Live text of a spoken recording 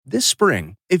This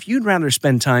spring, if you'd rather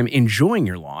spend time enjoying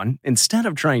your lawn instead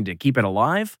of trying to keep it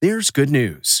alive, there's good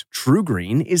news.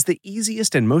 TruGreen is the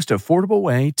easiest and most affordable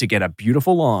way to get a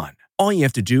beautiful lawn. All you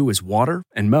have to do is water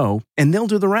and mow, and they'll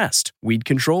do the rest. Weed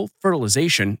control,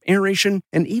 fertilization, aeration,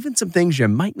 and even some things you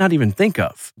might not even think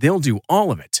of. They'll do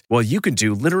all of it, while you can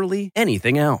do literally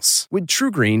anything else. With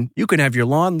TruGreen, you can have your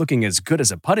lawn looking as good as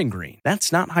a putting green.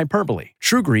 That's not hyperbole.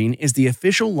 TruGreen is the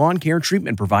official lawn care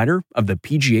treatment provider of the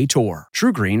PGA Tour.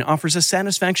 TruGreen offers a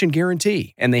satisfaction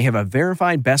guarantee, and they have a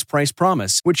verified best price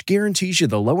promise, which guarantees you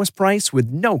the lowest price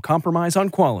with no compromise on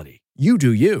quality. You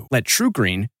do you. Let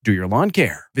TruGreen do your lawn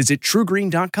care. Visit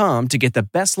TruGreen.com to get the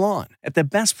best lawn at the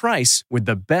best price with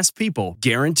the best people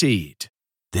guaranteed.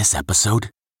 This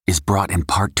episode is brought in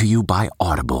part to you by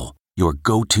Audible, your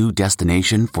go-to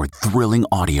destination for thrilling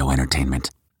audio entertainment.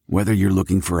 Whether you're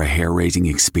looking for a hair-raising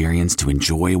experience to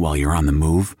enjoy while you're on the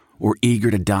move or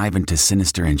eager to dive into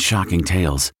sinister and shocking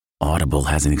tales, Audible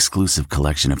has an exclusive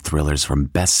collection of thrillers from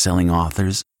best-selling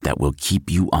authors that will keep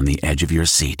you on the edge of your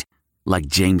seat. Like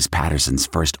James Patterson's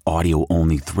first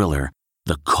audio-only thriller,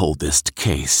 The Coldest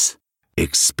Case.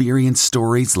 Experience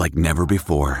stories like never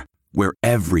before, where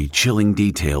every chilling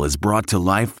detail is brought to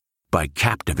life by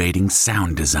captivating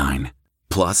sound design.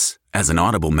 Plus, as an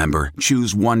Audible member,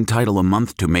 choose one title a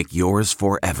month to make yours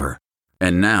forever.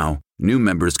 And now, new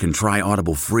members can try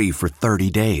Audible free for 30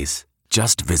 days.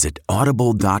 Just visit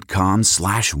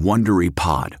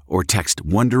audible.com/WonderyPod or text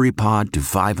WonderyPod to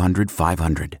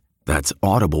 500-500. That's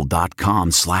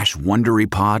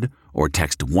audible.com/WonderyPod or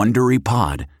text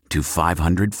WonderyPod to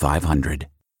 500-500.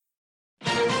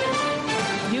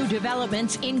 New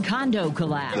developments in condo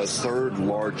collapse. The third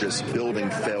largest building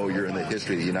failure in the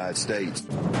history of the United States.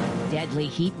 Deadly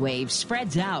heat wave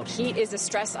spreads out. Heat is a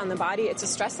stress on the body. It's a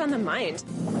stress on the mind.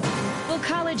 Will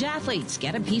college athletes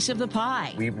get a piece of the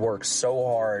pie? We've worked so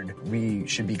hard. We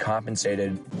should be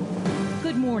compensated.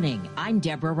 Good morning. I'm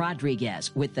Deborah Rodriguez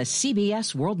with the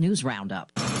CBS World News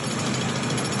Roundup.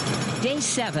 Day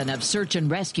 7 of search and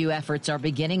rescue efforts are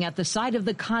beginning at the site of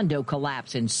the condo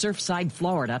collapse in Surfside,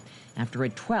 Florida, after a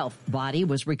 12th body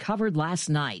was recovered last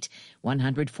night.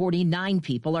 149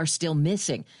 people are still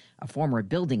missing. A former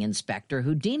building inspector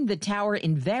who deemed the tower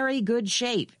in very good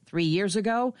shape 3 years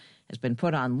ago has been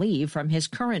put on leave from his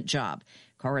current job.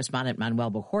 Correspondent Manuel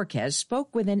Bojorquez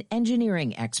spoke with an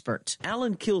engineering expert.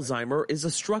 Alan Kilzheimer is a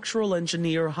structural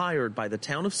engineer hired by the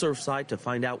town of Surfside to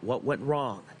find out what went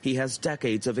wrong. He has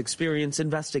decades of experience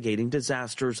investigating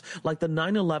disasters like the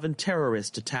 9/11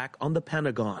 terrorist attack on the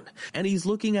Pentagon. And he's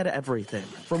looking at everything,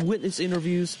 from witness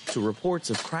interviews to reports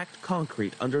of cracked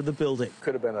concrete under the building.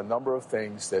 Could have been a number of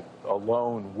things that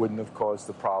alone wouldn't have caused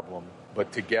the problem,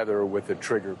 but together with a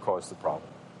trigger caused the problem.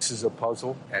 This is a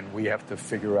puzzle, and we have to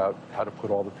figure out how to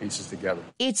put all the pieces together.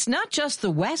 It's not just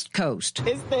the West Coast.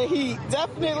 It's the heat.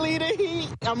 Definitely the heat.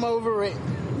 I'm over it.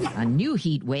 A new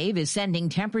heat wave is sending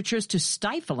temperatures to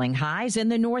stifling highs in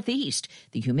the Northeast.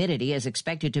 The humidity is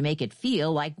expected to make it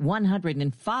feel like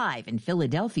 105 in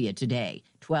Philadelphia today.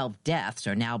 12 deaths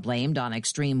are now blamed on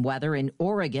extreme weather in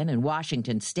Oregon and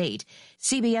Washington state.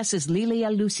 CBS's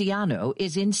Lilia Luciano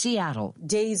is in Seattle.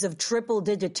 Days of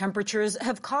triple-digit temperatures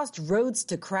have caused roads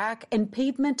to crack and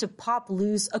pavement to pop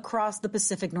loose across the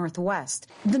Pacific Northwest.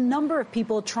 The number of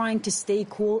people trying to stay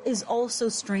cool is also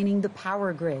straining the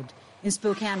power grid. In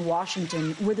Spokane,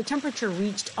 Washington, where the temperature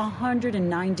reached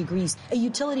 109 degrees, a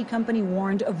utility company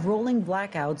warned of rolling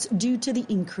blackouts due to the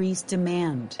increased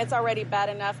demand. It's already bad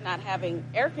enough not having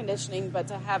air conditioning, but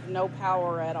to have no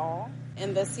power at all.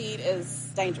 And this heat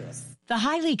is dangerous. The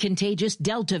highly contagious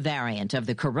Delta variant of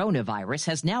the coronavirus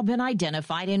has now been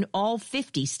identified in all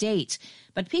 50 states.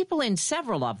 But people in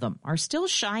several of them are still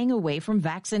shying away from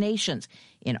vaccinations.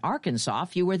 In Arkansas,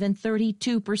 fewer than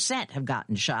 32% have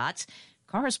gotten shots.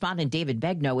 Correspondent David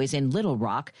Begnaud is in Little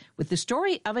Rock with the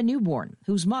story of a newborn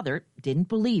whose mother didn't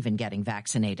believe in getting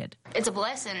vaccinated. It's a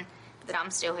blessing that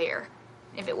I'm still here.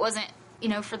 If it wasn't,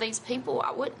 for these people,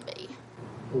 I wouldn't be.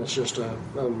 It's just a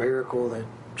miracle that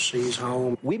she's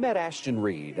home. We met Ashton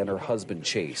Reed and her husband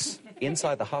Chase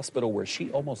inside the hospital where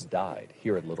she almost died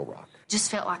here in Little Rock. Just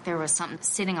felt like there was something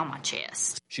sitting on my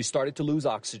chest. She started to lose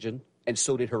oxygen, and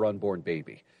so did her unborn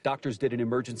baby. Doctors did an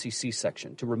emergency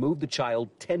C-section to remove the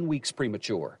child 10 weeks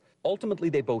premature. Ultimately,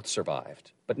 they both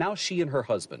survived. But But now she and her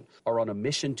husband are on a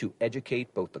mission to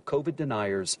educate both the COVID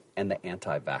deniers and the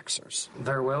anti-vaxxers.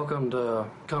 They're welcome to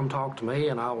come talk to me,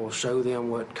 and I will show them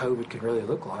what COVID can really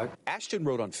look like. Ashton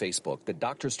wrote on Facebook that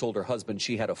doctors told her husband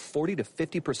she had a 40 to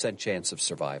 50% chance of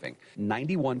surviving.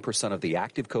 91% of the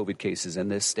active COVID cases in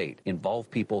this state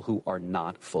involve people who are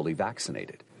not fully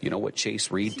vaccinated. You know what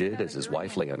Chase Reed did as his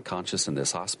wife lay unconscious in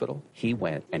this hospital? He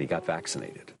went and he got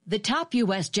vaccinated. The top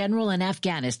U.S. general in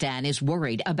Afghanistan is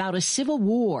worried about a civil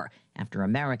war after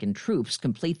American troops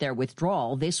complete their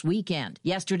withdrawal this weekend.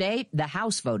 Yesterday, the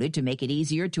House voted to make it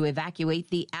easier to evacuate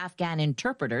the Afghan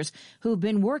interpreters who've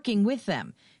been working with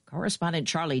them. Correspondent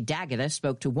Charlie D'Agata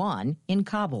spoke to one in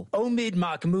Kabul. Omid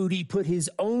Mahmoudi put his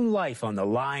own life on the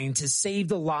line to save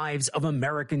the lives of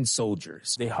American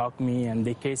soldiers. They hugged me and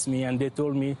they kissed me and they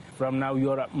told me, from now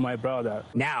you're my brother.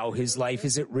 Now his life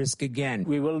is at risk again.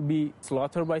 We will be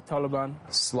slaughtered by Taliban.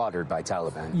 Slaughtered by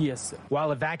Taliban? Yes, sir.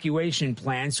 While evacuation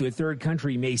plans to a third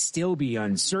country may still be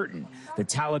uncertain, the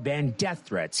Taliban death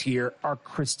threats here are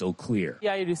crystal clear.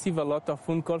 Yeah, I receive a lot of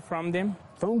phone calls from them.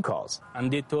 Phone calls. And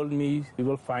they told me, we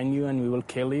will find you and we will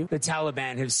kill you. The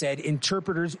Taliban have said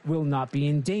interpreters will not be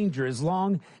in danger as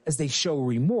long as they show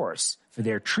remorse for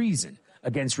their treason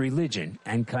against religion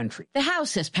and country. The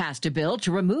House has passed a bill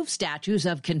to remove statues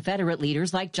of Confederate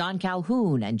leaders like John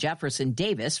Calhoun and Jefferson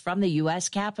Davis from the U.S.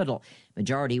 Capitol.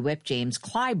 Majority Whip James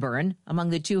Clyburn among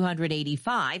the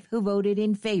 285 who voted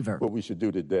in favor. What we should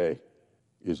do today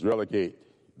is relegate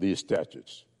these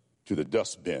statues to the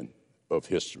dustbin of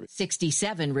history.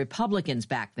 67 Republicans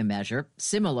backed the measure.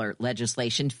 Similar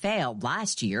legislation failed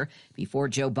last year before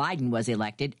Joe Biden was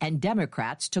elected and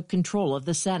Democrats took control of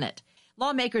the Senate.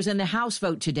 Lawmakers in the House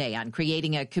vote today on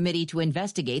creating a committee to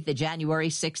investigate the January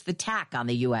 6th attack on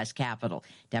the U.S. Capitol.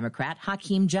 Democrat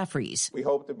Hakeem Jeffries. We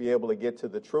hope to be able to get to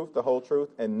the truth, the whole truth,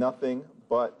 and nothing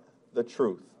but the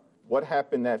truth. What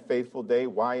happened that fateful day,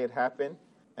 why it happened,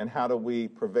 and how do we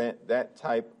prevent that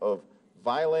type of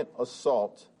violent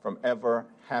assault from ever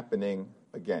happening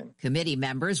again. Committee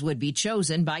members would be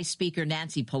chosen by Speaker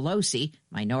Nancy Pelosi.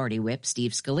 Minority Whip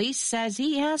Steve Scalise says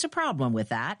he has a problem with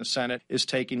that. The Senate is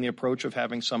taking the approach of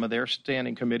having some of their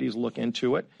standing committees look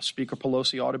into it. Speaker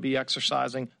Pelosi ought to be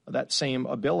exercising that same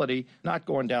ability, not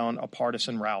going down a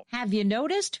partisan route. Have you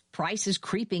noticed prices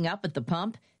creeping up at the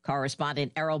pump?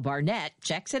 Correspondent Errol Barnett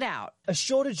checks it out. A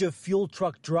shortage of fuel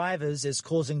truck drivers is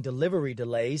causing delivery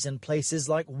delays in places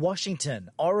like Washington,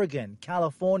 Oregon,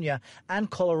 California, and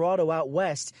Colorado out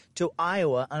west to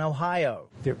Iowa and Ohio.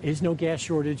 There is no gas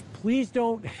shortage. Please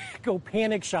don't go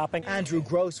panic shopping. Andrew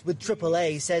Gross with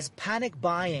AAA says panic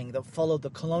buying that followed the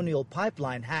Colonial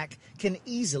Pipeline hack can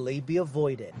easily be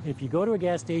avoided. If you go to a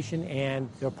gas station and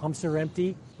their pumps are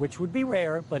empty, which would be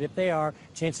rare, but if they are,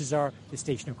 chances are the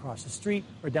station across the street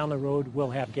or down the road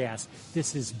will have gas.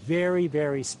 This is very,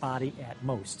 very spotty at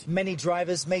most. Many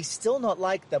drivers may still not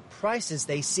like the prices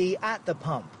they see at the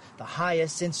pump, the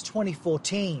highest since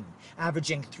 2014,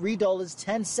 averaging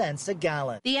 $3.10 a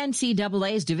gallon. The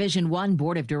NCAA's Division I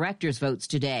Board of Directors votes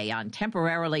today on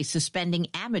temporarily suspending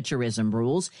amateurism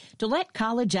rules to let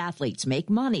college athletes make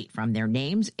money from their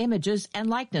names, images, and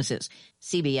likenesses.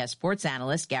 CBS sports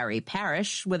analyst Gary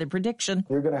Parrish with a prediction.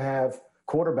 You're going to have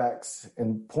quarterbacks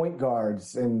and point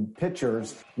guards and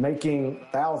pitchers making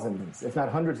thousands, if not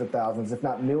hundreds of thousands, if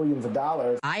not millions of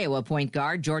dollars. Iowa point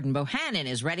guard Jordan Bohannon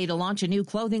is ready to launch a new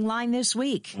clothing line this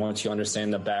week. Once you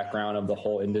understand the background of the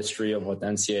whole industry of what the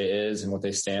NCAA is and what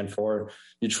they stand for,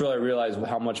 you truly realize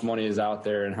how much money is out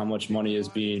there and how much money is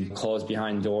being closed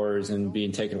behind doors and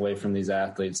being taken away from these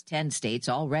athletes. 10 states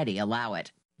already allow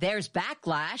it. There's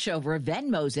backlash over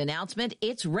Venmo's announcement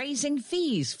it's raising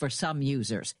fees for some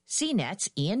users. CNET's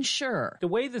Ian Scher. The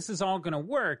way this is all going to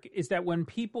work is that when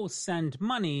people send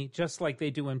money, just like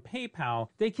they do in PayPal,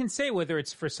 they can say whether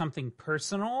it's for something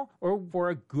personal or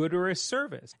for a good or a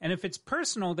service. And if it's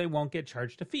personal, they won't get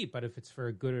charged a fee. But if it's for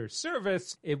a good or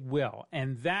service, it will.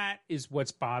 And that is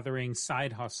what's bothering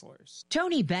side hustlers.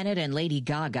 Tony Bennett and Lady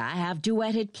Gaga have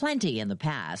duetted plenty in the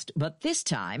past, but this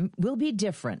time will be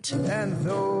different. And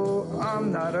though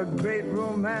I'm not a great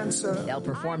romancer, they'll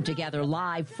perform together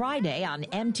live Friday on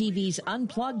MTV's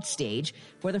Unplugged stage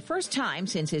for the first time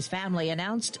since his family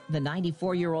announced the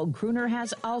 94-year-old crooner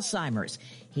has Alzheimer's.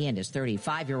 He and his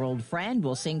 35-year-old friend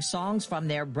will sing songs from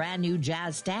their brand new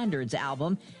Jazz Standards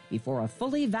album before a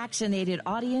fully vaccinated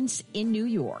audience in New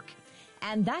York.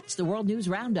 And that's the World News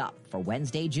Roundup for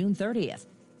Wednesday, June 30th.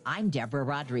 I'm Deborah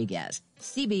Rodriguez,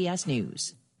 CBS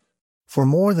News. For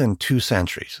more than 2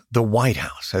 centuries, the White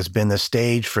House has been the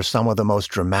stage for some of the most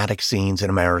dramatic scenes in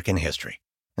American history.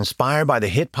 Inspired by the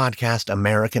hit podcast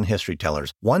American History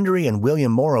Tellers, Wondery and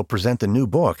William Morrow present the new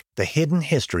book, The Hidden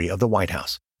History of the White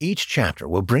House. Each chapter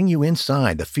will bring you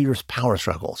inside the fierce power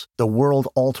struggles, the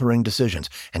world-altering decisions,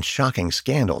 and shocking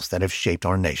scandals that have shaped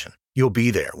our nation. You'll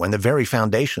be there when the very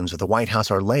foundations of the White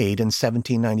House are laid in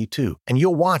 1792, and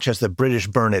you'll watch as the British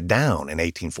burn it down in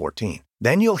 1814.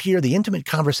 Then you'll hear the intimate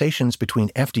conversations between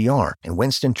FDR and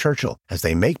Winston Churchill as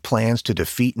they make plans to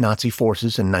defeat Nazi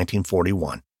forces in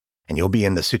 1941. And you'll be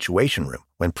in the Situation Room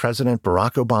when President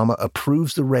Barack Obama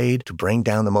approves the raid to bring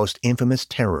down the most infamous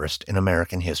terrorist in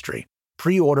American history.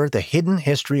 Pre-order The Hidden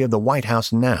History of the White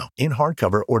House now in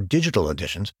hardcover or digital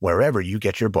editions wherever you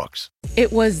get your books.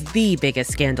 It was the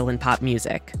biggest scandal in pop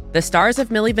music. The stars of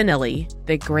Milli Vanilli,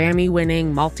 the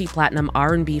Grammy-winning multi-platinum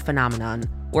R&B phenomenon,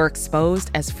 were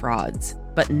exposed as frauds.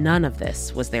 But none of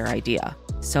this was their idea.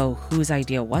 So whose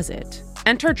idea was it?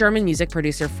 Enter German music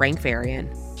producer Frank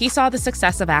Farian. He saw the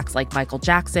success of acts like Michael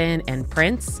Jackson and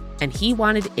Prince, and he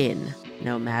wanted in,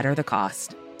 no matter the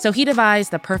cost. So he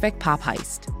devised the perfect pop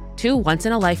heist. Two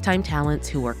once-in-a-lifetime talents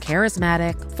who were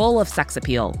charismatic, full of sex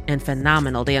appeal, and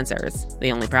phenomenal dancers.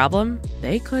 The only problem?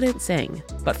 They couldn't sing.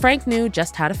 But Frank knew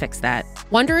just how to fix that.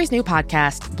 Wondery's new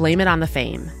podcast, Blame It on the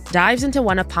Fame, dives into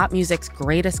one of pop music's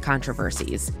greatest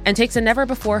controversies and takes a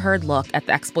never-before-heard look at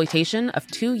the exploitation of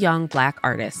two young Black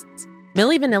artists.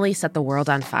 Milli Vanilli set the world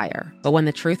on fire, but when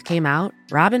the truth came out,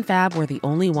 Rob and Fab were the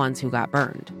only ones who got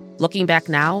burned. Looking back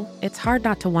now, it's hard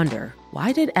not to wonder,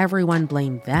 why did everyone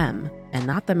blame them and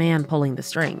not the man pulling the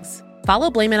strings? Follow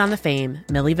Blame It on the Fame,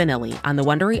 Milli Vanilli, on the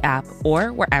Wondery app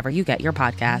or wherever you get your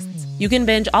podcasts. You can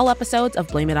binge all episodes of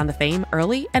Blame It on the Fame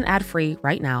early and ad-free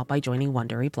right now by joining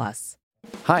Wondery Plus.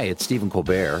 Hi, it's Stephen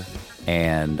Colbert,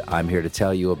 and I'm here to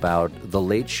tell you about The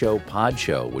Late Show Pod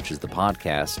Show, which is the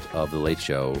podcast of The Late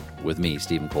Show with me,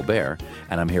 Stephen Colbert,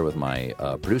 and I'm here with my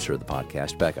producer of the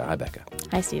podcast, Becca. Hi, Becca.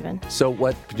 Hi, Stephen. So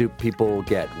what do people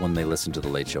get when they listen to The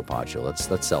Late Show Pod Show?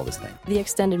 Let's sell this thing. The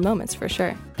extended moments, for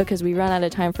sure, because we run out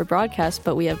of time for broadcast,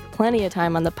 but we have plenty of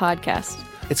time on the podcast.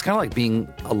 It's kind of like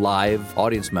being a live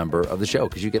audience member of the show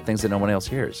because you get things that no one else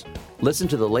hears. Listen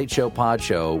to The Late Show Pod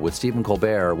Show with Stephen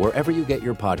Colbert wherever you get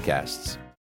your podcasts.